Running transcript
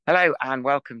Hello and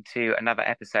welcome to another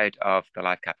episode of the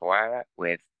Live Capoeira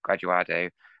with Graduado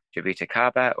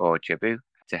Jabuticaba or Jabu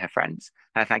to her friends.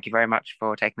 Thank you very much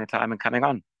for taking the time and coming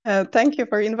on. Thank you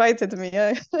for inviting me.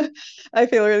 I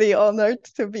feel really honored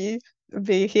to be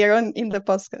here in the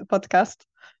podcast.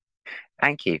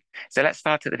 Thank you. So let's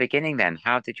start at the beginning then.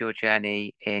 How did your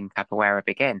journey in capoeira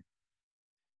begin?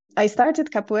 I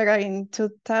started capoeira in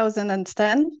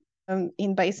 2010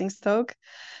 in Basingstoke.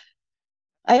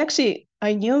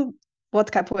 I knew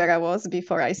what capoeira was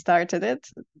before I started it,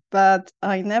 but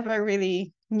I never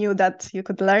really knew that you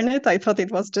could learn it. I thought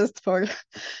it was just for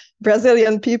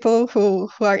Brazilian people who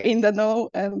are in the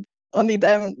know, and only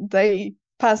them they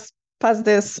pass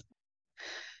this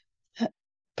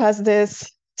pass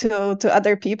this to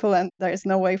other people, and there is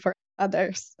no way for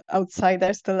others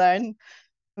outsiders to learn.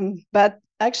 But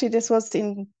actually this was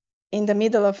in the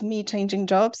middle of me changing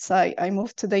jobs. I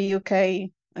moved to the UK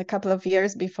a couple of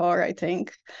years before, I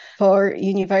think, for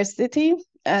university,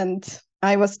 and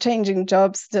I was changing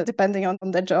jobs depending on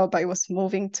the job. I was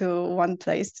moving to one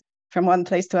place from one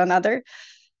place to another,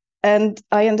 and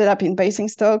I ended up in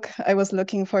Basingstoke. I was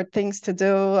looking for things to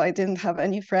do. I didn't have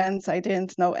any friends. I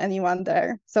didn't know anyone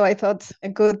there. So I thought a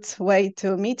good way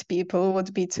to meet people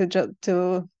would be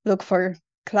to look for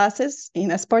classes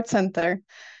in a sports center.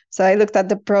 So I looked at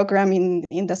the program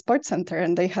in the sports center,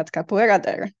 and they had capoeira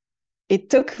there. It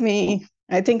took me,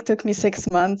 I think, took me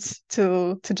 6 months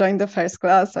to join the first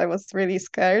class. I was really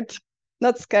scared,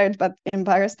 not scared, but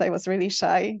embarrassed. I was really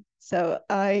shy. So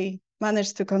I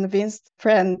managed to convince a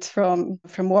friend from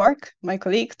work, my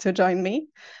colleague, to join me.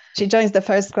 She joins the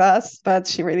first class, but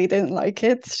she really didn't like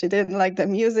it. She didn't like the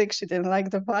music. She didn't like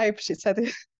the vibe.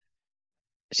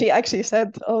 She actually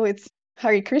said, "Oh, it's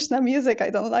Hare Krishna music. I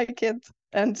don't like it."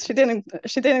 And she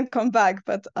didn't come back,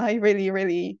 but I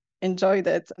really enjoyed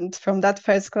it. And from that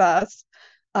first class,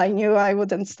 I knew I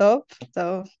wouldn't stop.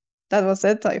 So that was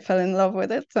it. I fell in love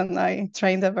with it, and I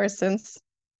trained ever since.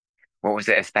 What was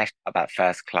it especially about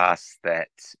first class that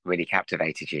really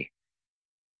captivated you?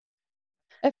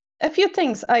 A few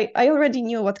things. I already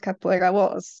knew what capoeira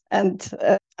was, and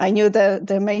I knew the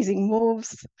amazing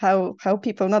moves, how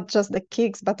people, not just the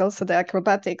kicks but also the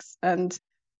acrobatics. And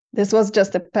this was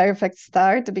just a perfect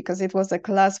start because it was a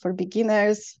class for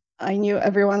beginners. I knew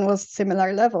everyone was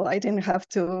similar level. I didn't have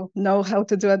to know how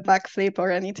to do a backflip or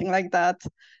anything like that,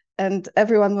 and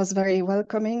everyone was very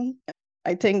welcoming.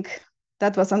 I think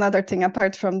that was another thing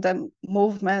apart from the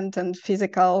movement and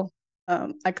physical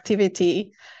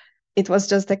activity. It was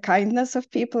just the kindness of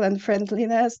people and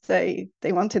friendliness. They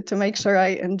wanted to make sure I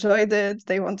enjoyed it.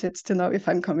 They wanted to know if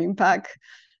I'm coming back,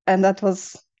 and that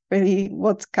was really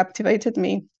what captivated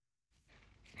me.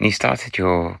 You started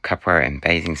your capoeira in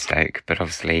Basingstoke, but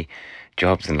obviously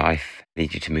jobs and life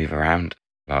lead you to move around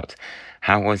a lot.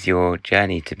 How was your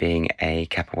journey to being a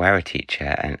capoeira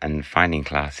teacher and finding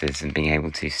classes and being able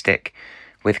to stick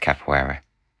with capoeira?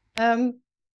 Um,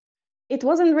 it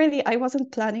wasn't really. I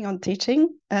wasn't planning on teaching.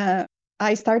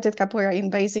 I started capoeira in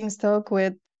Basingstoke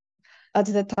with, at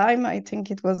the time, I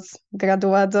think it was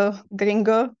Graduado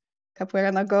Gringo,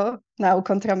 Capoeira Nago, now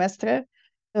Contramestre.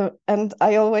 And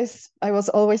I was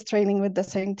always training with the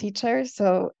same teacher.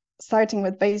 So starting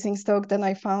with Basingstoke, then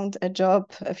I found a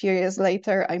job a few years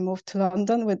later. I moved to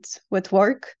London with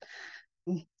work.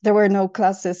 There were no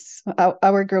classes.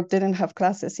 Our group didn't have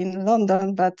classes in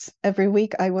London, but every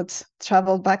week I would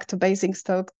travel back to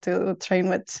Basingstoke to train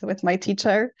with my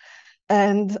teacher.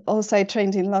 And also I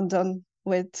trained in London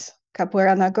with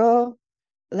Capoeira Nago,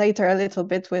 later a little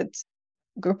bit with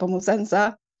Grupo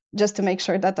Muzenza, just to make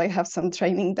sure that I have some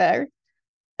training there.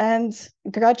 And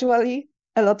gradually,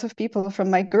 a lot of people from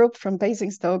my group from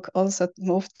Basingstoke also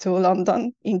moved to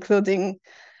London, including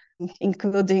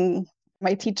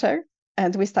my teacher.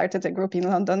 And we started a group in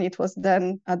London. It was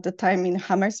then at the time in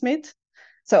Hammersmith.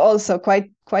 So also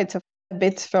quite a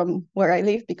bit from where I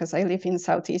live, because I live in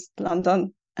Southeast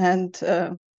London, and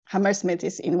Hammersmith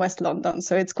is in West London.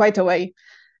 So it's quite a way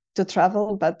to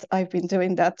travel, but I've been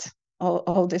doing that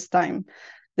all this time.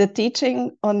 The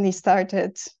teaching only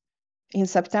started in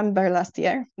September last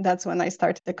year. That's when I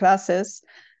started the classes.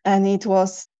 And it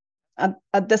was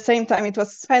at the same time, it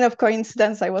was kind of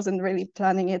coincidence. I wasn't really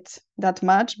planning it that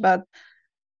much, but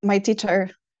my teacher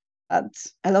had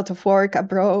a lot of work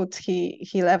abroad. He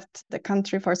left the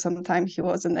country for some time. He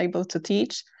wasn't able to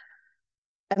teach.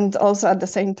 And also at the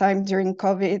same time during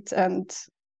COVID and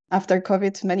after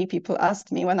COVID, many people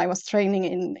asked me when I was training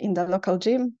in the local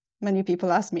gym, many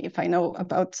people asked me if I know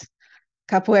about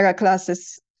capoeira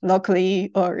classes locally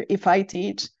or if I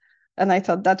teach. And I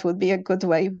thought that would be a good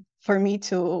way for me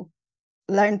to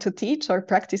learn to teach or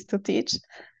practice to teach.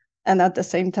 and at the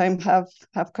same time have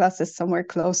classes somewhere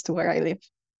close to where I live.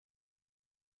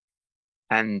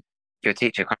 And your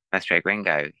teacher, Mestre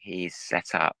Gringo, he's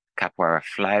set up Capoeira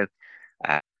Flow,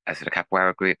 a sort of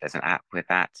capoeira group. There's an app with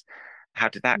that. How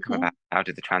did that come about? Mhm. How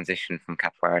did the transition from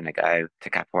Capoeira Go to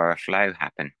Capoeira Flow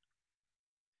happen?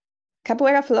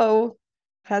 Capoeira Flow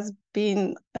has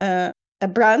been a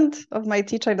brand of my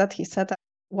teacher that he set up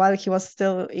while he was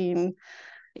still in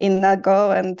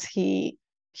Nago, and he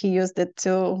used it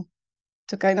to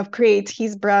kind of create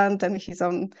his brand and his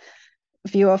own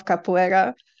view of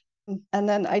capoeira. And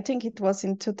then I think it was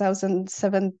in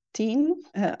 2017.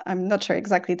 I'm not sure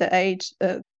exactly the age,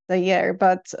 the year,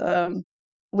 but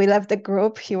we left the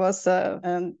group. He was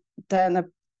then,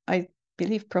 I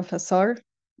believe, professor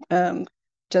um,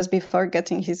 just before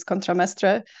getting his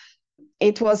contramestre.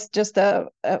 It was just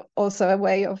also a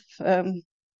way of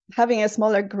having a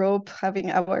smaller group,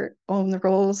 having our own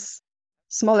rules.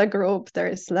 Smaller group, there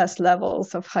is less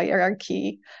levels of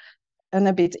hierarchy and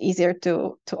a bit easier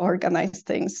to organize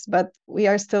things. But we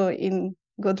are still in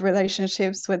good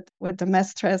relationships with the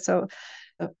mestre. So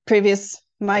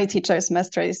my teacher's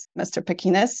mestre is Mestre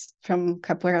Pekines from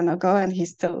Capoeira no Go, and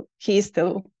he's still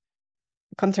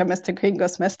Contramestre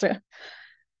Gringo's mestre.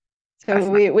 So That's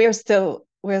nice.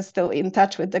 we're still in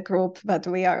touch with the group, but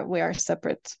we are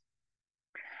separate.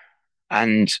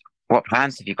 And what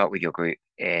plans have you got with your group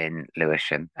in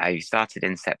Lewisham? You started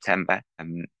in September.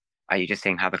 Are you just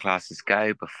seeing how the classes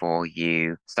go before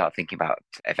you start thinking about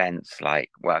events like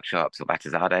workshops or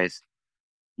batizados?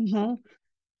 Mm-hmm.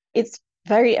 It's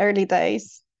very early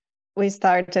days. We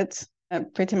started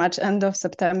pretty much end of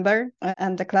September,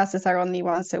 and the classes are only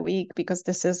once a week because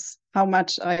this is how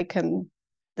much I can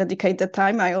dedicate the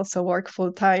time. I also work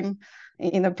full time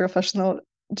in a professional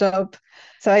job,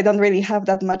 so I don't really have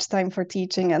that much time for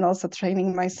teaching and also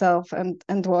training myself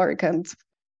and work and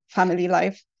family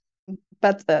life.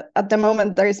 But at the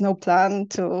moment, there is no plan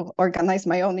to organize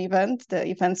my own event. The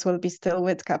events will be still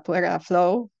with Capoeira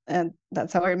Flow, and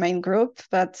that's our main group.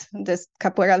 But this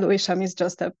Capoeira Lewisham is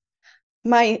just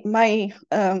my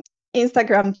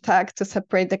Instagram tag to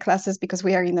separate the classes because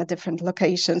we are in a different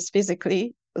location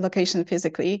physically.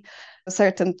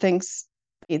 Certain things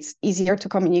it's easier to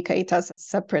communicate as a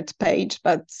separate page,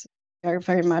 but we are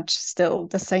very much still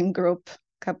the same group,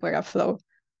 Capoeira Flow.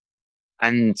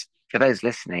 And for those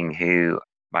listening who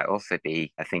might also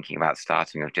be thinking about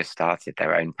starting or just started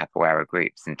their own capoeira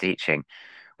groups and teaching,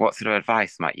 what sort of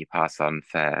advice might you pass on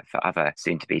for other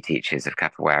soon-to-be teachers of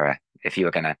capoeira? If you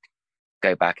were going to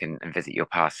go back and visit your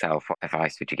past self, what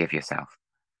advice would you give yourself?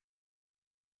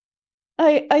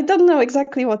 I don't know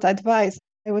exactly what advice.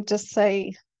 I would just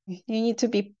say you need to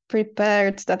be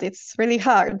prepared that it's really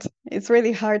hard. It's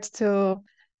really hard to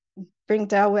bring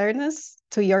the awareness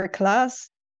to your class.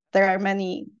 There are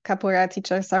many capoeira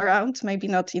teachers around, maybe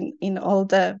not in all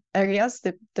the areas,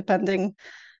 depending.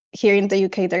 Here in the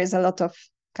UK, there is a lot of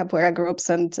capoeira groups,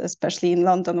 and especially in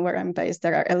London, where I'm based,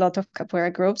 there are a lot of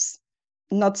capoeira groups.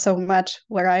 Not so much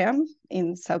where I am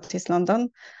in Southeast London,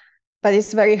 but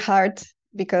it's very hard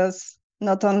because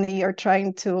not only you're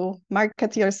trying to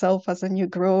market yourself as a new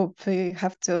group, you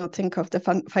have to think of the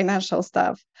financial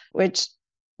stuff, which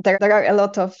there are a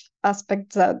lot of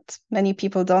aspects that many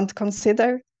people don't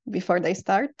consider before they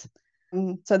start.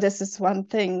 So this is one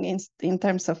thing in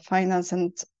terms of finance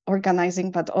and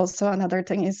organizing, but also another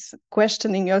thing is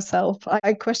questioning yourself.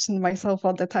 I question myself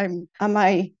all the time. Am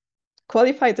I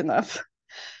qualified enough?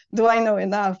 Do I know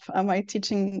enough? Am I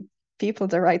teaching people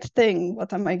the right thing?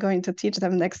 What am I going to teach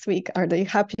them next week? Are they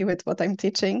happy with what I'm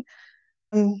teaching?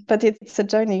 But it's a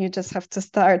journey. You just have to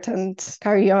start and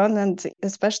carry on. And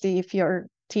especially if your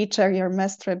teacher, your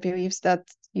master believes that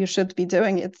you should be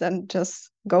doing it, then just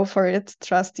go for it.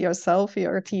 Trust yourself,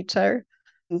 your teacher.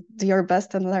 Do your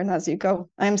best and learn as you go.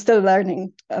 I'm still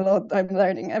learning a lot. I'm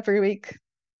learning every week,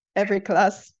 every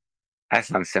class. That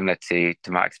sounds similar to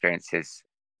my experiences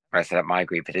when I set up my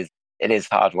group. It is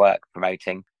hard work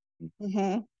promoting.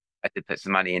 Mm-hmm. I did put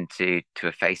some money into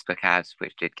a Facebook ad,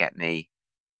 which did get me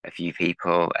a few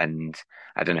people, and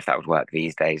I don't know if that would work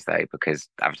these days though, because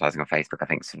advertising on Facebook I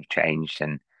think sort of changed,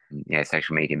 and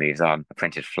social media moves on. I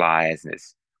printed flyers, and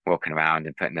it's walking around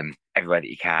and putting them everywhere that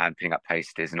you can, putting up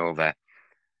posters and all the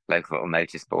local little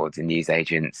notice boards and news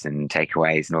agents and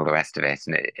takeaways and all the rest of it.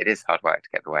 And it is hard work to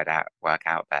get the work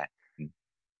out there. So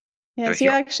Yes, if you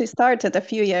you're actually started a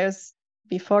few years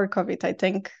before COVID, I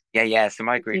think. yeah, so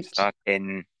my To group teach. started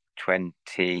in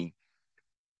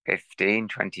 2015,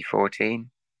 2014.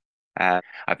 I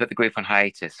put the group on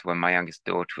hiatus when my youngest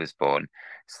daughter was born.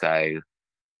 So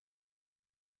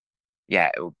yeah,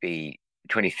 it will be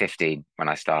 2015 when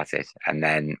I started. And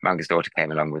then my youngest daughter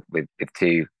came along with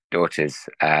two daughters,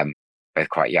 both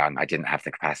quite young, I didn't have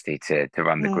the capacity to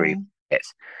run the group. Mm.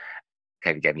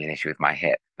 COVID gave me an issue with my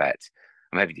hip, but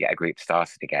I'm hoping to get a group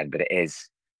started again. But it's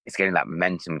getting that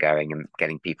momentum going and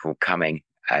getting people coming.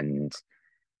 And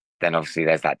then obviously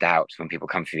there's that doubt when people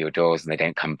come through your doors and they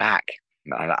don't come back.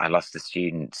 I lost a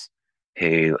student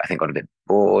who I think got a bit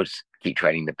bored, keep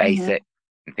training the Mhm. basic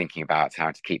and thinking about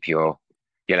how to keep your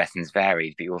lessons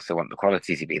varied, but you also want the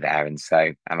quality to be there. And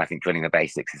I think drilling the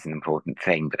basics is an important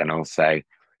thing, but then also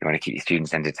you want to keep your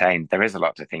students entertained. There is a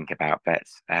lot to think about, but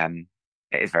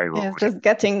it is very Yeah, rewarding. just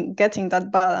getting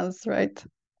that balance, right?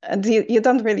 And you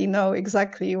don't really know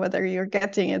exactly whether you're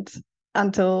getting it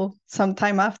until some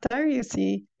time after. You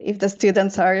see if the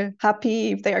students are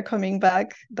happy, if they are coming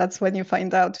back. That's when you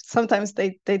find out. Sometimes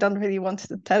they don't really want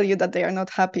to tell you that they are not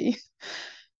happy.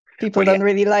 People Well, yeah, don't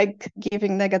really like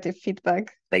giving negative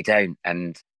feedback. they don't.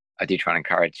 And I do try and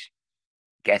encourage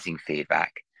getting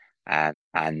feedback.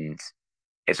 And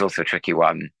it's also a tricky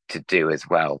one to do as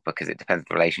well because it depends on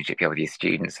the relationship you have with your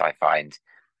students. I find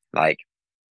like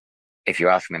if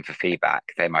you're asking them for feedback,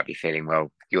 they might be feeling,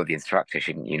 well, you're the instructor,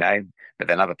 shouldn't you know? But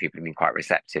then other people have been quite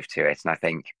receptive to it. And I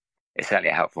think it's certainly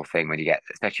a helpful thing when you get,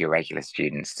 especially your regular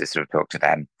students, to sort of talk to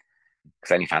them.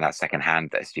 Because I only found out secondhand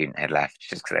that a student had left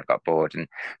just because they've got bored. And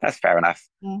that's fair enough.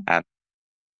 Mm. Um,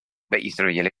 but you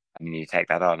look and you take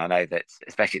that on. I know that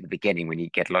especially at the beginning when you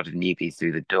get a lot of newbies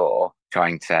through the door,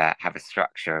 trying to have a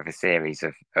structure of a series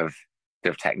of sort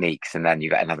of techniques, and then you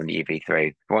get another newbie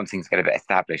through. Once things get a bit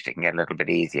established, it can get a little bit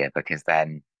easier because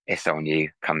then if someone new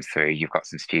comes through, you've got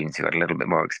some students who got a little bit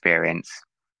more experience,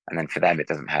 and then for them it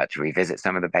doesn't hurt to revisit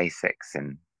some of the basics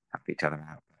and help each other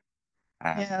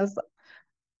out. Yes,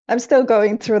 I'm still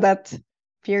going through that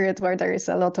period where there is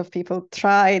a lot of people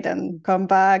tried and come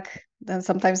back, then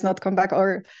sometimes not come back,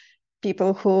 or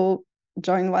people who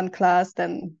join one class,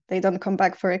 then they don't come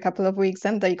back for a couple of weeks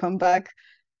and they come back,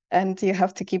 and you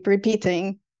have to keep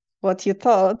repeating what you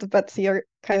thought, but you're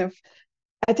kind of,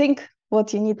 I think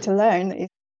what you need to learn is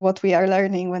what we are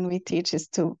learning when we teach is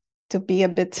to be a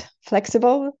bit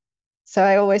flexible. So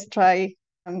I always try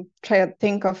to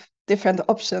think of different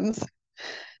options.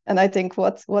 And I think,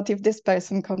 what if this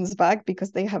person comes back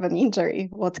because they have an injury?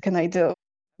 What can I do?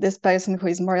 This person who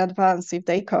is more advanced, if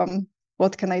they come,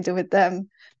 what can I do with them?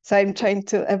 So I'm trying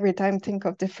to every time think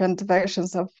of different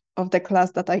versions of the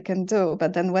class that I can do.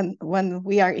 But then when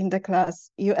we are in the class,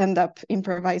 you end up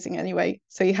improvising anyway.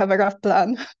 So you have a rough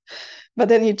plan, but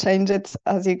then you change it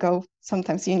as you go.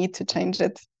 Sometimes you need to change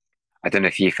it. I don't know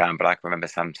if you found, but I can remember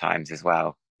sometimes as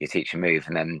well. Your teacher move,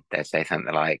 and then they'd say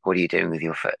something like, "What are you doing with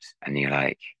your foot?" And you're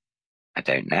like, "I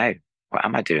don't know. What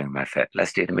am I doing with my foot?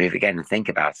 Let's do the move again and think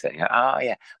about it." And you're like, "Oh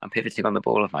yeah, I'm pivoting on the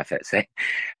ball of my foot." So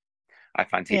I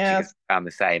find teaching has Yes. found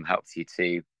the same, helps you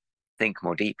to think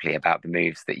more deeply about the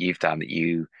moves that you've done that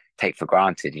you take for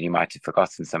granted. And you might have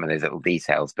forgotten some of those little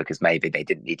details because maybe they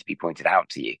didn't need to be pointed out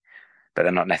to you, but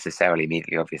they're not necessarily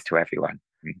immediately obvious to everyone.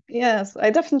 Yes, I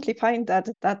definitely find that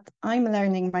I'm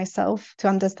learning myself to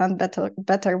understand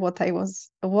better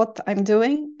what I'm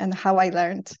doing and how I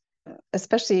learned.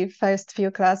 Especially first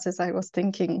few classes, I was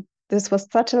thinking this was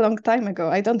such a long time ago.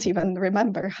 I don't even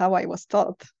remember how I was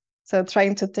taught. So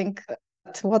trying to think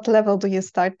at what level do you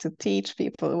start to teach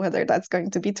people, whether that's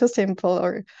going to be too simple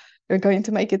or you're going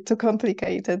to make it too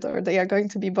complicated or they are going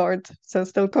to be bored. So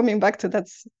still coming back to that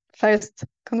first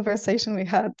conversation we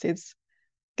had, it's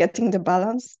getting the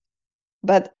balance.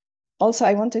 But also,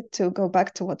 I wanted to go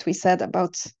back to what we said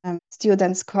about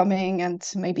students coming and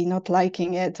maybe not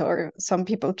liking it, or some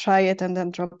people try it and then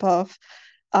drop off.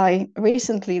 I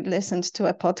recently listened to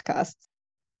a podcast.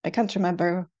 I can't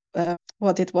remember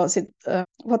what it was.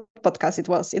 What podcast it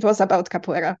was. It was about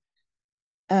capoeira,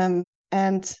 and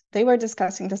they were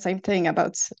discussing the same thing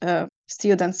about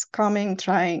students coming,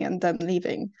 trying, and then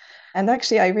leaving. And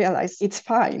actually, I realized it's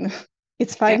fine.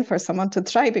 It's Yeah, fine for someone to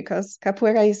try because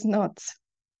capoeira is not,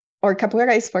 or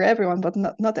capoeira is for everyone, but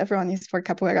not everyone is for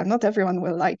capoeira. Not everyone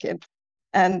will like it.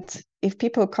 And if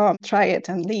people come, try it,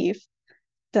 and leave,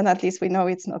 then at least we know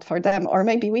it's not for them. Or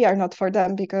maybe we are not for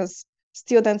them because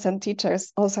students and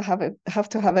teachers also have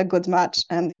to have a good match.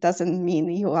 And it doesn't mean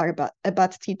you are a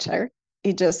bad teacher.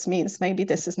 It just means maybe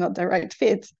this is not the right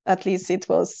fit. At least it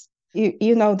was,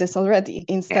 you know this already,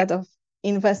 yeah. instead of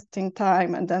investing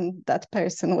time and then that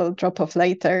person will drop off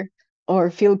later or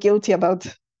feel guilty about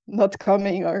not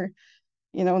coming, or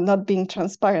not being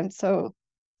transparent. So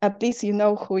at least you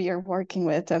know who you're working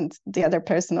with, and the other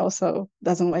person also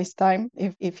doesn't waste time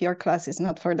if your class is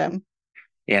not for them.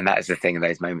 Yeah, and that is the thing in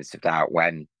those moments of doubt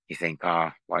when you think,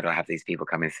 "Ah, why do I have these people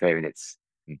coming through?" And it's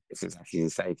exactly the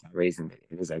same reason that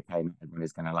it is okay. Not everyone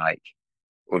is going to like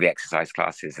all the exercise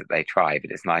classes that they try,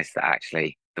 but it's nice that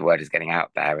actually the word is getting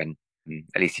out there. And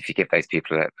at least if you give those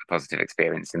people a positive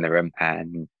experience in the room,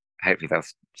 and hopefully they'll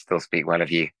still speak well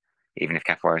of you, even if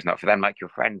capoeira is not for them, like your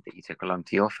friend that you took along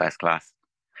to your first class.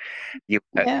 You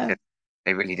Yeah.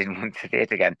 they really didn't want to do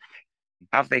it again.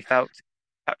 How have they felt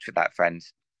in touch with that friend?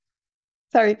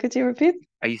 Sorry, could you repeat?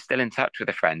 Are you still in touch with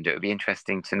a friend? It would be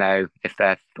interesting to know if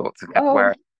their thoughts of Oh,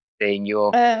 capoeira, seeing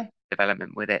your uh,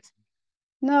 development with it.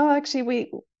 no, actually,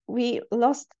 we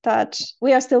lost touch.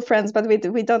 We are still friends, but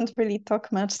we don't really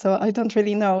talk much, so I don't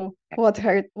really know what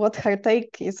her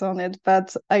take is on it.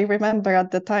 But I remember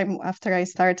at the time after I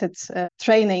started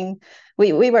training,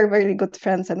 we were really good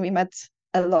friends and we met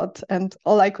a lot, and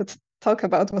all I could talk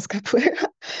about was capoeira.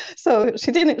 So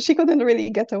she couldn't really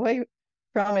get away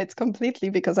from it completely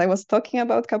because I was talking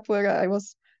about capoeira.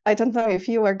 I don't know if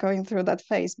you were going through that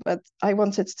phase, but I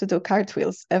wanted to do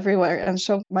cartwheels everywhere and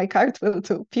show my cartwheel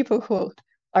to people who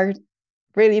are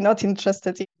really not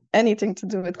interested in anything to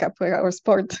do with capoeira or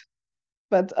sport.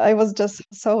 But I was just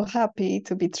so happy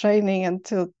to be training and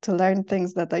to learn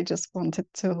things that I just wanted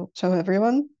to show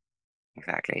everyone.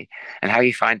 Exactly. And how are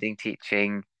you finding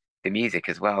teaching the music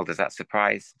as well? Does that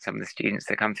surprise some of the students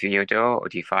that come through your door, or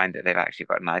do you find that they've actually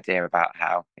got an idea about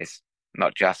how it's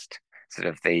not just sort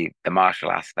of the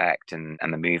martial aspect and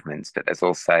the movements, but there's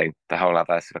also the whole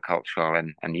other sort of cultural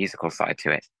and musical side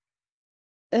to it?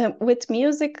 With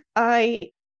music,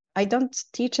 I don't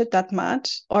teach it that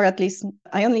much, or at least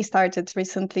I only started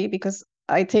recently because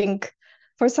I think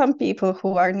for some people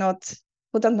who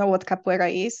don't know what capoeira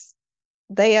is,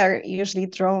 they are usually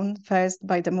drawn first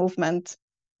by the movement.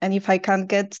 And if I can't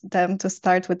get them to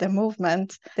start with the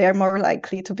movement, they are more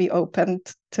likely to be open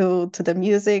to the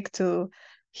music, to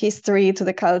history, to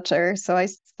the culture. So I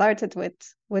started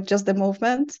with just the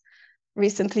movement.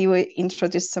 Recently, we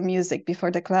introduced some music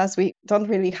before the class. We don't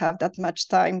really have that much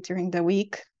time during the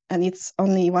week, and it's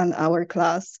only 1 hour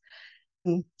class.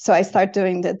 So I start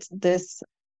doing this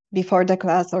before the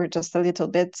class or just a little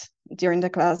bit during the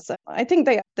class. I think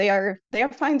they are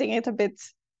finding it a bit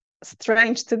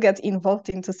strange to get involved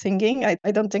into singing.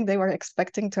 I don't think they were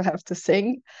expecting to have to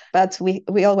sing, but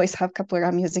we always have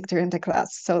capoeira music during the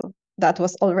class. So that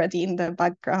was already in the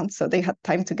background, so they had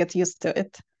time to get used to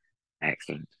it.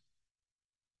 Excellent.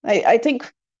 I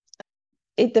think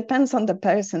it depends on the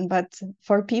person, but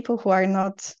for people who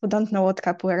don't know what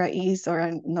capoeira is or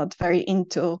are not very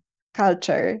into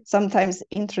culture, sometimes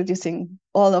introducing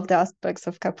all of the aspects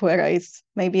of capoeira is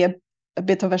maybe a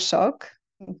bit of a shock.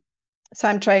 So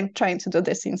I'm trying to do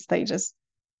this in stages.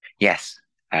 Yes,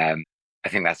 I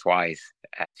think that's wise,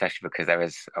 especially because there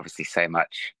is obviously so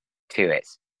much to it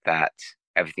that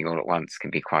everything all at once can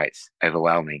be quite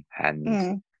overwhelming. And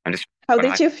Mm. I'm just How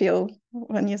when did you feel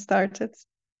when you started?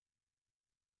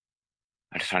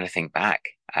 I'm just trying to think back.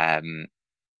 I think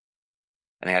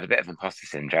I had a bit of imposter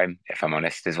syndrome, if I'm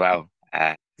honest, as well.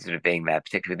 Sort of being there,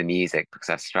 particularly with the music, because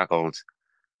I've struggled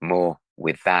more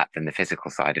with that than the physical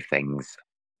side of things.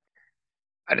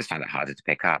 I just found it harder to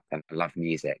pick up. And I love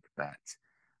music, but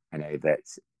I know that.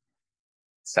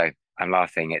 So I'm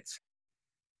laughing.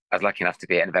 I was lucky enough to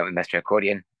be at an event with Metro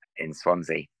Accordion in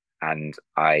Swansea, and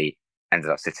I ended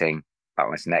up sitting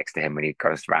almost next to him when he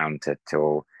got us round to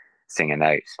all sing a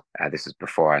note. This was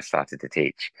before I started to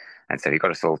teach, and so he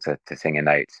got us all to sing a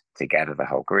note together, the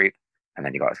whole group, and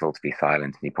then he got us all to be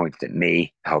silent, and he pointed at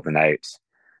me to hold the note.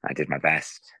 I did my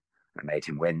best. I made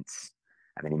him wince,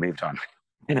 and then he moved on.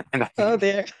 And I Oh think,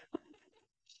 dear.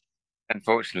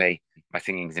 unfortunately, my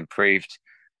singing's improved,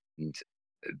 and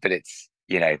but it's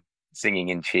singing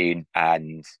in tune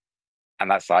and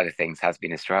that side of things has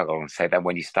been a struggle. So then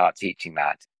when you start teaching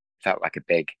that, it felt like a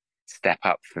big step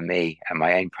up for me and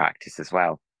my own practice as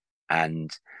well.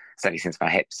 And certainly since my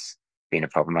hips been a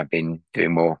problem, I've been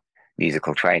doing more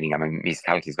musical training. I mean,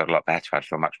 musicality's got a lot better. I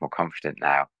feel much more confident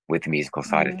now with the musical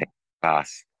side of Mm. things in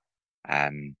class.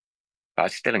 Um, but I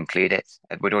still include it.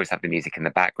 I would always have the music in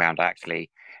the background. I actually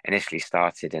initially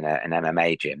started in an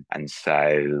MMA gym, and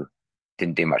so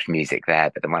didn't do much music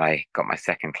there. But then when I got my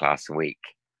second class a week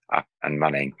up and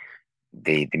running,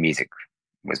 the music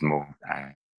was more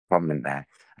prominent there.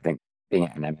 I think being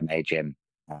at an MMA gym,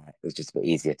 it was just a bit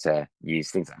easier to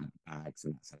use things like bags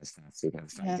and that sort of stuff. So you have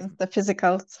slightly Yeah, different the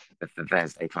physical. the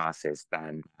Thursday classes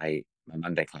than my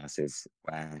Monday classes,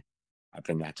 where I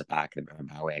bring that to back and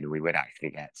bow in. We would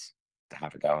actually get to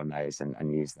have a go on those and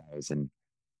use those and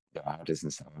do orders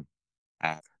and so on.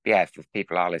 Yeah, if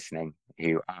people are listening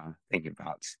who are thinking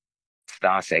about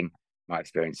starting, my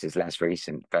experience is less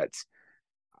recent, but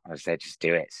I would say just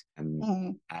do it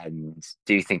Mm. and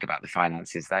do think about the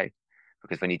finances though,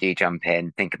 because when you do jump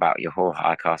in, think about your whole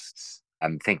hire costs.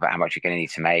 Think about how much you're going to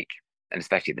need to make, and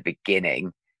especially at the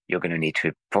beginning, you're going to need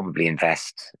to probably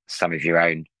invest some of your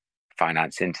own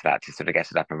finance into that to sort of get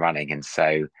it up and running. And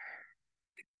so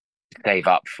save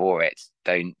up for it.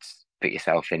 Don't put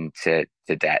yourself into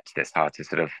debt that's hard to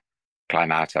sort of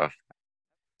climb out of.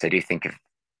 So do think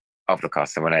of the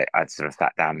cost. And when I sort of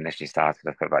sat down and initially started,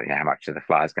 I thought about, how much are the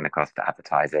flyers going to cost to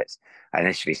advertise it. I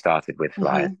initially started with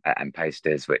flyers Hmm. and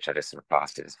posters, which I just sort of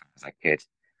plastered as fast as I could.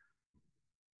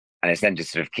 And it's then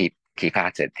just sort of keep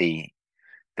at it.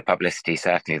 The publicity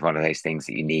certainly is one of those things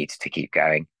that you need to keep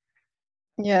going.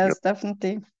 you Yes,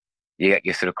 definitely. you get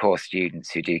your sort of core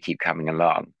students who do keep coming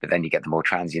along, but then you get the more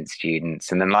transient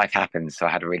students, and then life happens. So I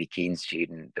had a really keen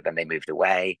student, but then they moved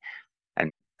away,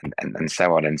 and and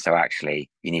so on. And so actually,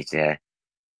 you need to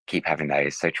keep having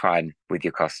those. So try and with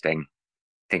your costing,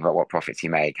 think about what profits you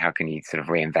make. How can you sort of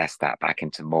reinvest that back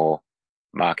into more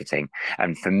marketing?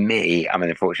 And for me, I'm in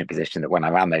the fortunate position that when I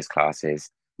ran those classes,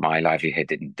 my livelihood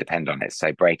didn't depend on it.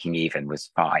 So breaking even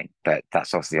was fine. But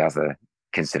that's also the other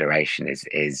consideration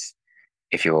is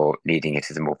if you're needing it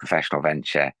as a more professional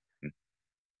venture,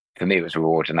 for me, it was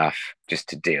reward enough just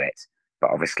to do it.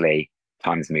 But obviously,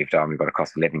 time's moved on. We've got a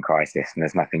cost of living crisis, and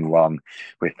there's nothing wrong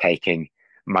with taking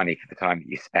money for the time that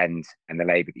you spend and the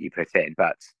labor that you put in.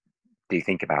 But do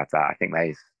think about that. I think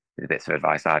those are the bits of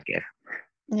advice I'd give.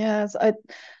 Yes,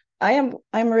 I'm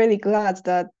really glad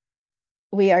that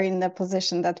we are in a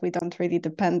position that we don't really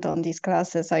depend on these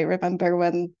classes. I remember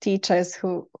when teachers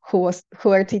who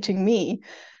were teaching me,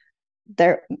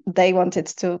 they wanted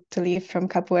to leave from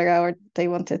capoeira, or they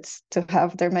wanted to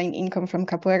have their main income from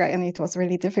capoeira, and it was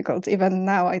really difficult. Even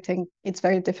now, I think it's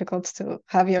very difficult to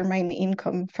have your main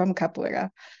income from capoeira.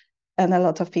 And a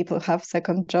lot of people have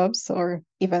second jobs or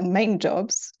even main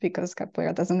jobs because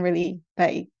capoeira doesn't really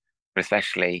pay. But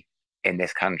especially in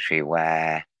this country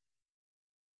where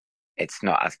it's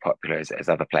not as popular as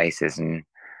other places. And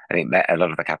I think a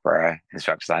lot of the capoeira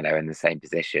instructors I know are in the same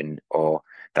position, or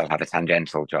they'll have a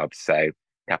tangential job. So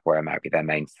capoeira might be their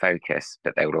main focus,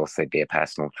 but they would also be a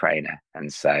personal trainer.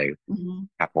 And so Mhm.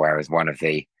 capoeira is one of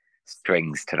the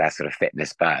strings to their sort of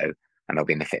fitness bow, and they'll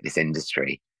be in the fitness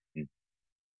industry.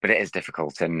 But it is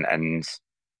difficult, and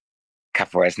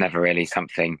capoeira is never really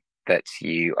something that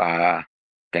you are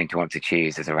going to want to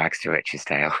choose as a rags to riches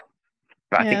tale.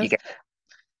 But I think you Yes, get,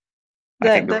 I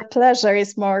think the pleasure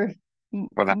is well,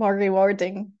 that, more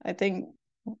rewarding. I think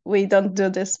we don't do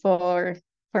this for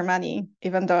money,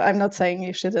 even though I'm not saying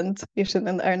you shouldn't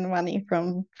earn money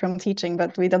from teaching,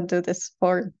 but we don't do this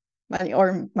for money.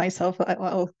 Or myself,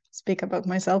 I'll speak about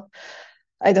myself.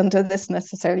 I don't do this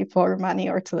necessarily for money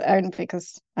or to earn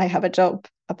because I have a job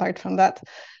apart from that.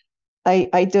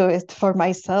 I do it for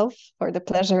myself, for the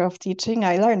pleasure of teaching.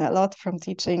 I learn a lot from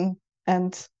teaching,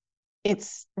 and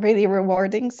it's really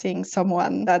rewarding seeing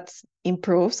someone that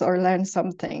improves or learns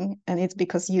something, and it's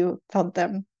because you taught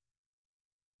them.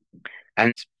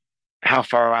 and how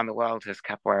far around the world has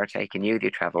capoeira taken you with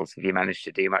your travels? Have you managed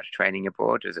to do much training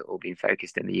abroad? Has it all been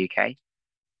focused in the UK?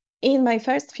 In my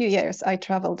first few years, I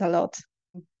traveled a lot.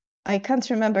 I can't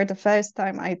remember the first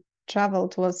time I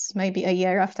traveled was maybe a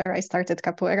year after I started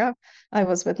capoeira. I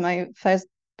was with my first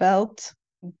belt.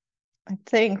 I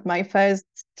think my first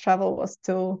travel was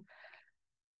to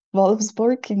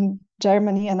Wolfsburg in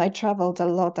Germany, and I traveled a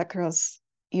lot across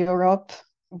Europe.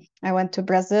 I went to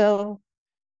Brazil.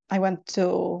 I went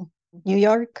to New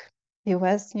York,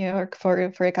 US, New York for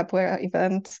a capoeira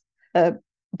event. Uh,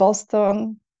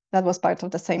 Boston, that was part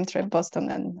of the same trip, Boston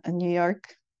and New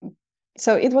York.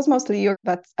 So it was mostly Europe,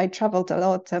 but I traveled a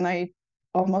lot, and I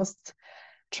almost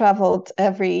traveled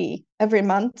every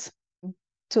month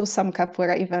to some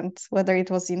capoeira event, whether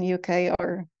it was in UK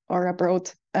or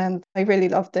abroad, and I really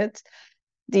loved it.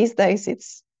 These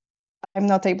days, I'm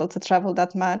not able to travel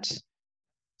that much,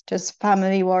 just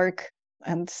family work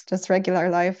and just regular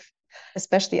life.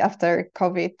 Especially after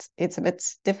COVID, it's a bit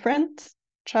different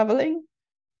traveling.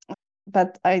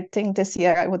 But I think this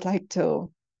year I would like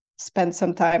to spend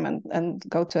some time and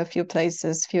go to a few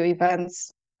places, few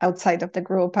events outside of the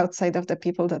group, outside of the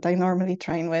people that I normally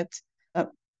train with. Uh,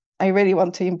 I really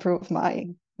want to improve my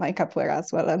capoeira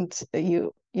as well, and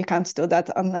you can't do that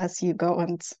unless you go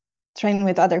and train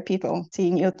with other people,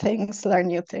 see new things, learn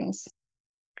new things.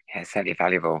 Yeah, it's certainly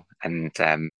valuable. And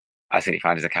I certainly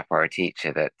find as a capoeira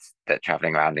teacher that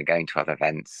traveling around and going to other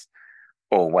events,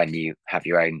 or when you have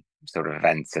your own sort of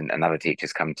events and other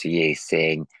teachers come to you,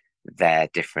 seeing their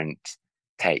different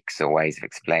takes or ways of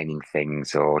explaining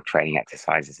things or training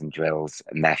exercises and drills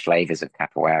and their flavors of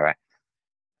capoeira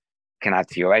can add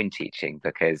to your own teaching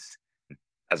because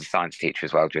as a science teacher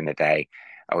as well during the day,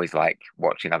 I always like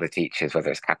watching other teachers, whether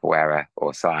it's capoeira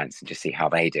or science, and just see how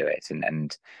they do it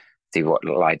and see what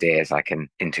little ideas I can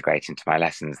integrate into my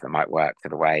lessons that might work for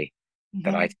the way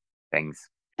that I Mhm. do things.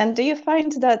 And do you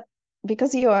find that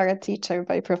because you are a teacher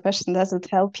by profession, does it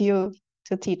help you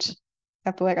to teach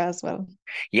capoeira as well?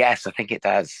 Yes, I think it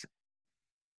does.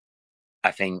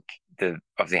 I think the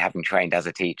obviously having trained as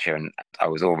a teacher, and I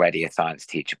was already a science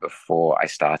teacher before I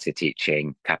started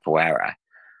teaching capoeira.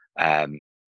 Um,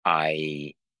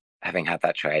 I having had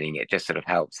that training, it just sort of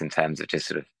helps in terms of just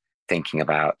sort of thinking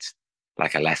about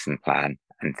like a lesson plan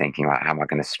and thinking about how am I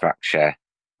going to structure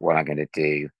what I'm going to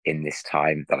do in this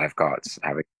time that I've got,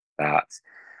 how we start.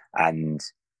 And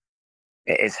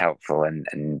it is helpful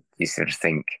and you sort of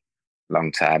think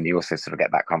long term. You also sort of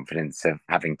get that confidence of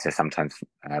having to sometimes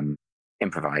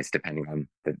improvise depending on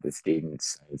the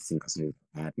students. So if you've got some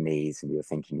bad knees and you're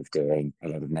thinking of doing a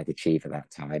lot of negative at that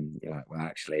time, you're like, well,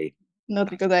 actually, Not a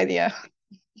that's good idea.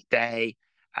 day.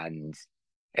 And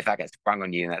if that gets sprung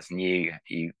on you and that's new,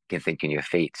 you can think on your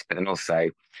feet. But then also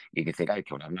you can think, okay,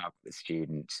 well, I've now got the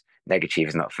student. Negative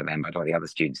is not for them. I don't want the other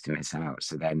students to miss out.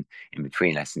 So then in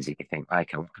between lessons, you can think,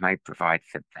 okay, what can I provide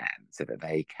for them so that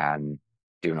they can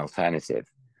do an alternative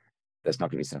that's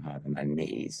not going to be so hard on their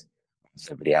knees.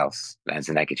 Somebody else learns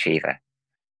a negative.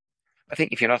 I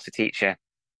think if you're not a teacher,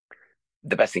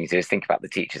 the best thing to do is think about the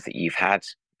teachers that you've had.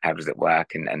 How does it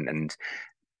work? And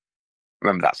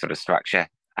remember that sort of structure.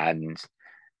 And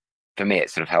for me, it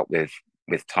sort of helped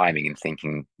with timing and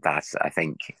thinking that I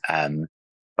think. But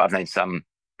I've known some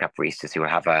capoeiristas who will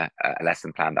have a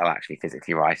lesson plan that I'll actually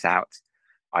physically write out.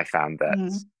 I found that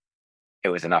Mm. it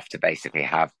was enough to basically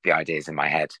have the ideas in my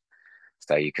head.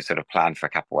 So you could sort of plan for a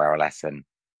capoeira lesson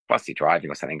whilst you're driving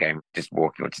or something, going just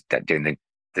walking or just doing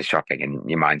the shopping, and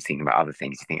your mind's thinking about other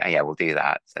things. You think, oh yeah, we'll do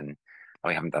that, and oh,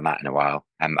 we haven't done that in a while.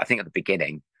 I think at the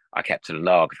beginning I kept a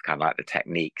log of kind of like the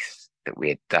techniques that we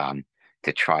had done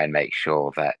to try and make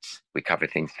sure that we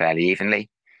covered things fairly evenly.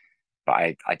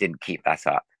 But I didn't keep that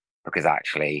up because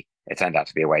actually it turned out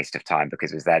to be a waste of time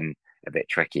because it was then a bit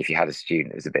tricky. If you had a student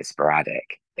that was a bit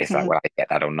sporadic, it's like, Mm. well, I get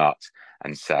that or not.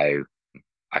 And so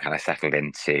I kind of settled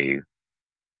into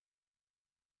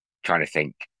trying to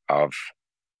think of,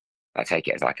 I take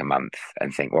it as like a month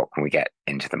and think, what can we get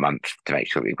into the month to make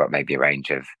sure that we've got maybe a range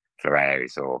of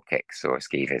floreos or kicks or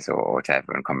esquivas or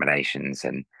whatever and combinations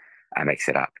and mix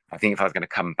it up. I think if I was going to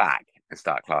come back and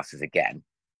start classes again,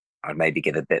 I'd maybe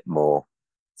give a bit more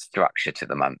structure to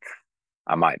the month.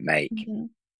 I might make Mhm.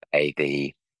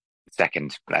 the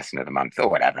second lesson of the month or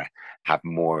whatever have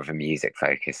more of a music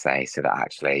focus, say, so that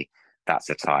actually that's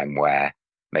a time where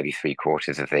maybe three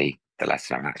quarters of the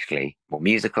lesson are actually more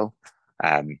musical.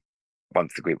 Um,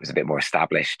 Once the group was a bit more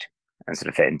established and sort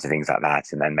of fit into things like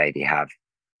that, and then maybe have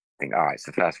think, all right, it's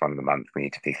the first one of the month. We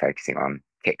need to be focusing on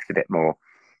kicks a bit more,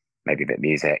 maybe a bit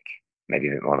music, maybe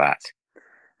a bit more that.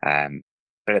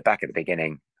 But back at the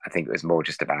beginning, I think it was more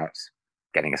just about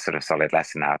getting a sort of solid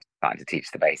lesson out, starting to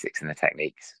teach the basics and the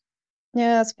techniques.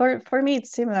 Yes, for me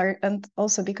it's similar, and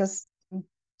also because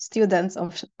students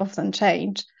often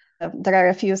change. There are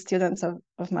a few students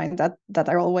of mine that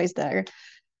are always there,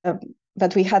 um,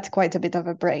 but we had quite a bit of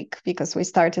a break because we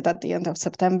started at the end of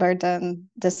September. Then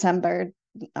December,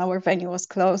 our venue was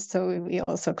closed, so we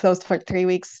also closed for 3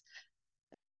 weeks.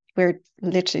 We're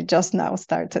literally just now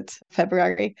started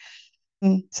February.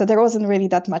 So there wasn't really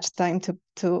that much time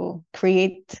to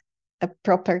create a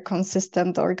proper,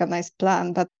 consistent, organized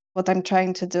plan. But what I'm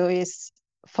trying to do is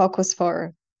focus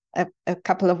for a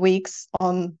couple of weeks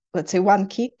on, let's say, one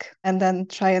kick, and then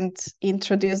try and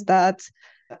introduce that,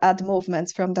 add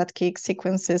movements from that kick,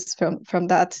 sequences from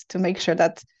that, to make sure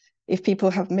that if people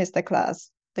have missed a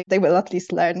class, they will at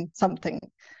least learn something,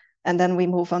 and then we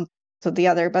move on to the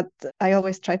other. But I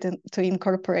always try to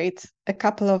incorporate a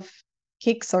couple of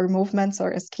kicks or movements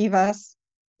or esquivas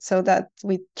so that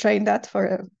we train that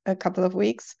for a couple of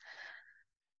weeks.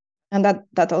 And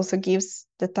that also gives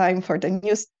the time for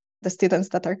the students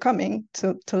that are coming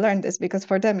to learn this, because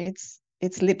for them it's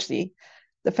literally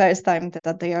the first time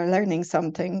that they are learning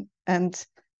something. And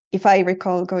if I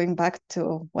recall going back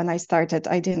to when I started,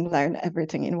 I didn't learn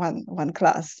everything in one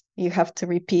class. You have to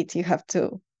repeat, you have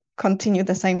to continue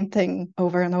the same thing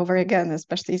over and over again,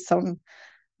 especially some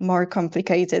more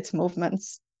complicated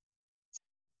movements.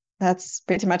 That's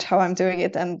pretty much how I'm doing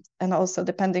it. And also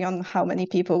depending on how many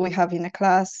people we have in a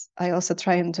class, I also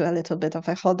try and do a little bit of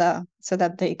a hoda so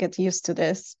that they get used to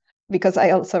this. Because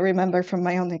I also remember from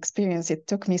my own experience, it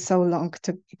took me so long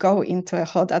to go into a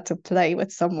hoda to play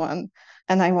with someone.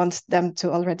 And I want them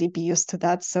to already be used to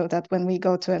that, so that when we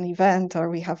go to an event or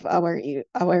we have our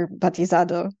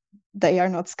batizado, they are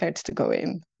not scared to go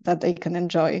in, that they can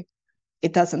enjoy.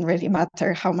 it doesn't really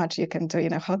matter how much you can do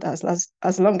in a hot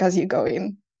as long as you go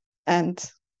in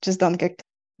and just don't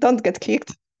get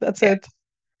kicked. That's Yeah. it.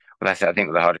 Well, that's it. I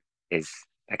think the hardest is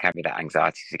there can be that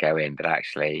anxiety to go in, but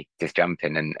actually just jump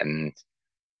in and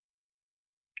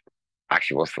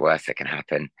actually, what's the worst that can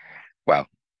happen? Well,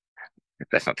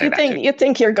 let's not You take that think too. you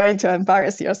think you're going to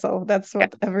embarrass yourself. That's Yeah.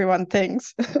 what everyone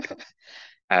thinks.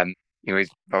 You always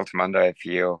Voltamundo if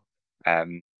you're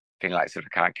um, feeling like sort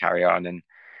of can't carry on. And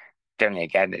generally,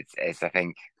 again, it's I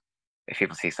think if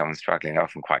people see someone struggling, they're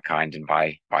often quite kind and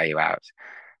buy you out.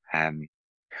 Um,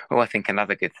 I think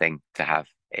another good thing to have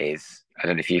is I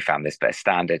don't know if you found this, but a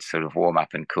standard sort of warm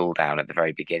up and cool down at the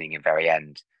very beginning and very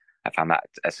end. I found that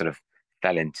I sort of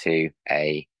fell into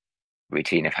a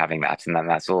routine of having that, and then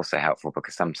that's also helpful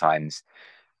because sometimes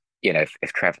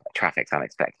if traffic's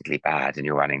unexpectedly bad and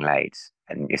you're running late,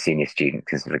 and your senior student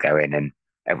can sort of go in and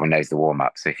everyone knows the warm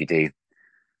up. So if you do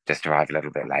just arrive a little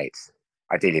bit late,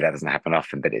 ideally that doesn't happen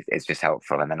often, but it's just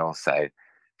helpful. And then also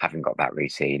having got that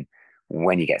routine,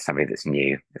 when you get somebody that's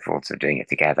new, if we're all sort of doing it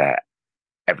together,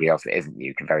 everybody else that isn't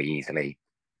you can very easily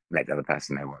let the other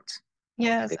person know what to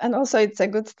Yes, do. and also it's a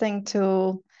good thing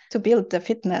to build the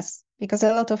fitness because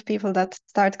a lot of people that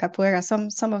start capoeira,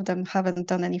 some of them haven't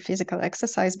done any physical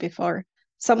exercise before.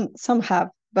 Some have,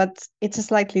 but it's a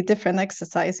slightly different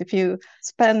exercise. If you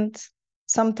spend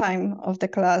some time of the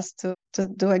class to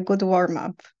do a good warm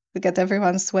up, to get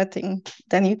everyone sweating,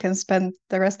 then you can spend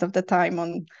the rest of the time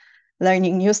on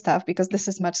learning new stuff because this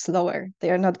is much slower.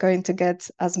 They are not going to get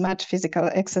as much physical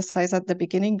exercise at the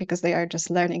beginning because they are just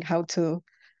learning how to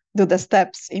do the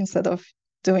steps instead of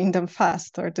doing them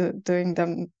fast or doing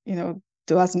them,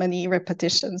 do as many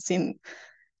repetitions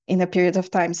in a period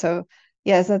of time. So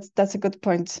yes, that's a good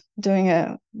point. Doing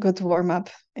a good warm up,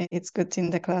 it's good in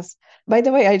the class. By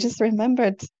the way, I just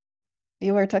remembered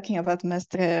you were talking about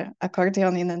Mestre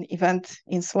Accordion in an event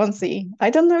in Swansea. I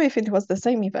don't know if it was the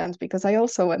same event because I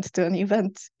also went to an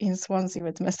event in Swansea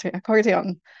with Mestre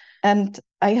Accordion, and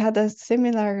I had a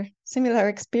similar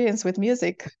experience with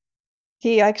music.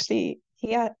 He asked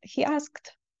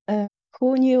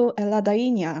who knew a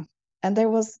ladainha, and it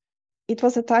was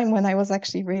a time when I was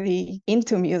actually really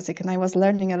into music and I was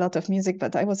learning a lot of music,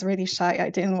 but I was really shy.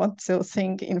 I didn't want to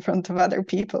sing in front of other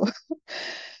people.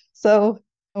 So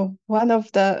one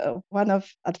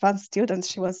of advanced students,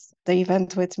 she was at the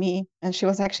event with me, and she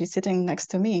was actually sitting next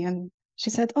to me, and she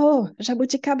said, "Oh,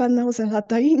 Jabuticaba knows a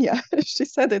ladainha." She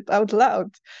said it out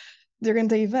loud during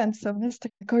the event. So Mr.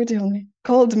 Accordion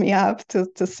called me up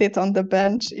to sit on the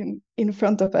bench in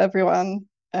front of everyone,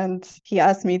 and he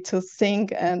asked me to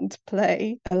sing and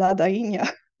play a ladainha.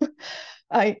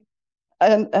 I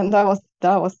and that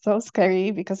was so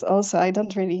scary because also I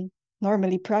don't really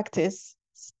normally practice.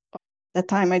 The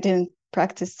time I didn't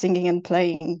practice singing and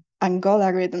playing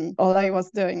Angola rhythm. All I was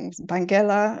doing was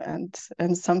Banguela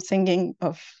and some singing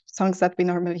of songs that we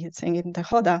normally sing in the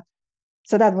Roda.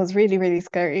 So that was really, really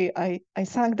scary. I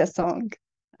sang the song.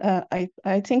 I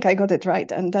think I got it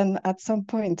right. And then at some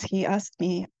point he asked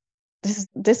me,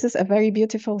 this is a very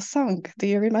beautiful song. Do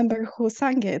you remember who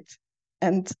sang it?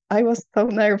 And I was so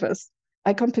nervous.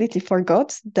 I completely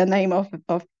forgot the name of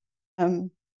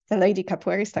um, the lady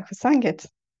capoeirista who sang it.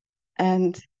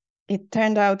 And it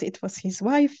turned out it was his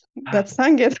wife that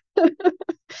sang it.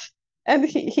 And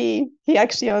he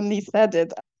actually only said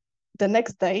it the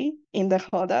next day in the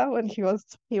Roda when he was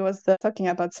talking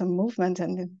about some movement,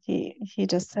 and he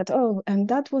just said, "Oh, and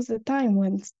that was the time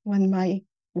when my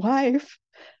wife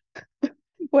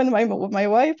when my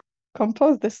wife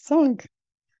composed this song."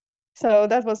 So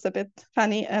that was a bit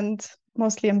funny and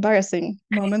mostly embarrassing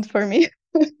moment for me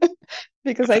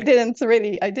because I didn't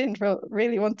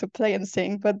really want to play and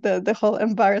sing, but the whole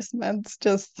embarrassment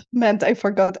just meant I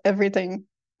forgot everything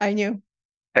I knew.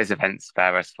 Those events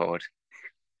bear us forward.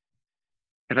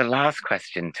 So the last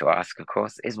question to ask, of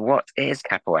course, is what is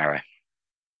capoeira?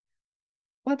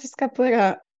 What is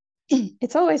capoeira?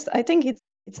 I think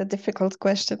it's a difficult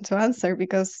question to answer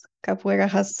because capoeira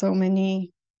has so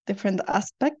many different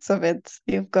aspects of it.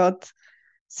 You've got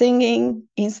singing,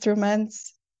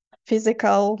 instruments,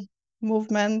 physical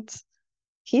movement,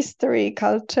 history,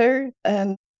 culture,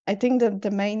 and I think that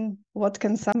the main what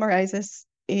can summarize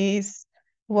is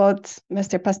what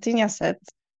Mr. Pastinha said.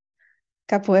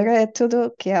 Capoeira é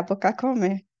tudo que a boca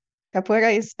come.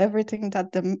 Capoeira is everything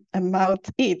that the mouth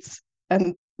eats.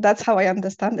 And that's how I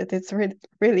understand it. It's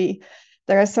really,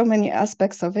 there are so many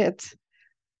aspects of it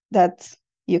that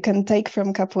you can take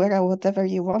from capoeira whatever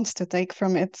you want to take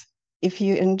from it. If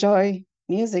you enjoy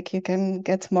music, you can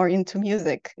get more into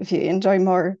music. If you enjoy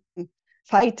more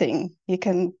fighting, you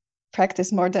can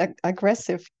practice more the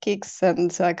aggressive kicks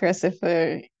and aggressive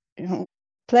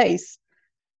place.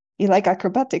 You like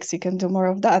acrobatics, you can do more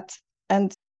of that.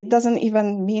 And it doesn't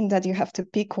even mean that you have to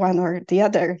pick one or the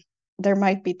other. There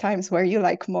might be times where you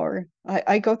like more.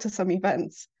 I go to some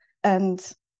events and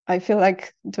I feel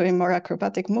like doing more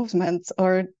acrobatic movements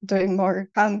or doing more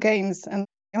calm games, and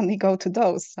I only go to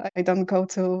those. I don't go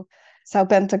to Sao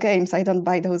Bento games. I don't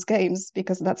buy those games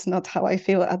because that's not how I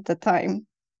feel at the time.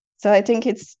 So I think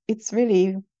it's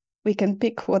really, we can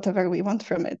pick whatever we want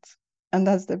from it. And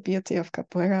that's the beauty of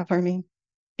capoeira for me.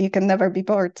 You can never be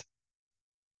bored.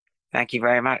 Thank you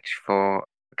very much for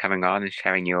coming on and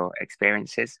sharing your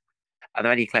experiences. Are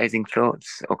there any closing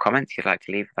thoughts or comments you'd like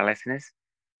to leave with our listeners?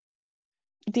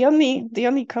 The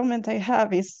only comment I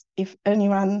have is, if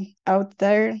anyone out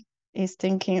there is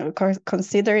thinking or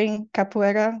considering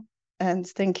capoeira and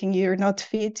thinking you're not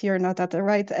fit, you're not at the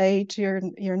right age, you're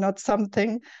not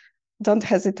something, don't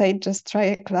hesitate, just try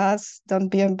a class. Don't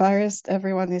be embarrassed.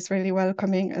 Everyone is really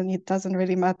welcoming, and it doesn't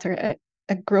really matter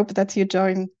a group that you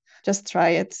join. Just try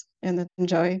it and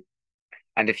enjoy.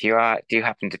 And if you do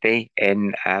happen to be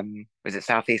in, was it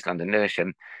Southeast London,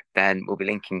 Lewisham, then we'll be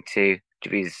linking to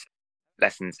Jabu's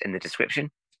lessons in the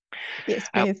description. Yes,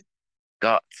 Uh, please.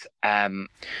 got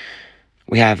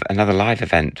We have another live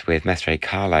event with Mestre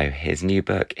Carlo. His new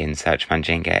book, In Search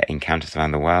Mandinga, Encounters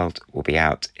Around the World, will be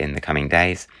out in the coming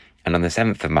days. And on the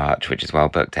 7th of March, which is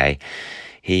World Book Day,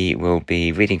 he will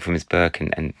be reading from his book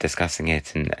and discussing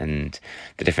it and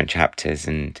the different chapters,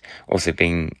 and also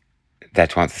being there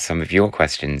to answer some of your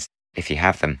questions if you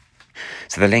have them.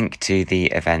 So the link to the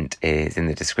event is in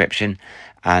the description.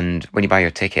 And when you buy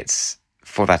your tickets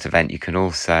for that event, you can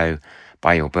also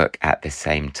buy your book at the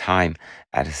same time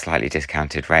at a slightly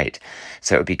discounted rate.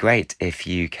 So it would be great if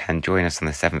you can join us on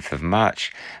the 7th of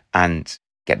March and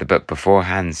get the book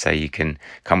beforehand so you can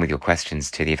come with your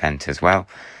questions to the event as well.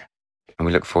 And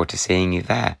we look forward to seeing you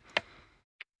there.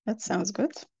 That sounds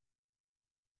good.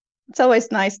 It's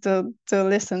always nice to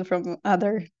listen from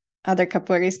other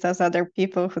capoeiristas, other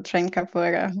people who train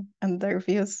capoeira, and their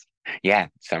views. Yeah,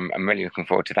 so I'm really looking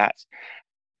forward to that.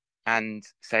 And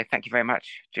so thank you very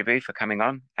much, Jabu, for coming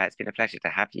on. It's been a pleasure to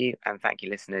have you. And thank you,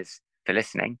 listeners, for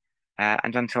listening.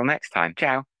 And until next time,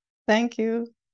 ciao. Thank you.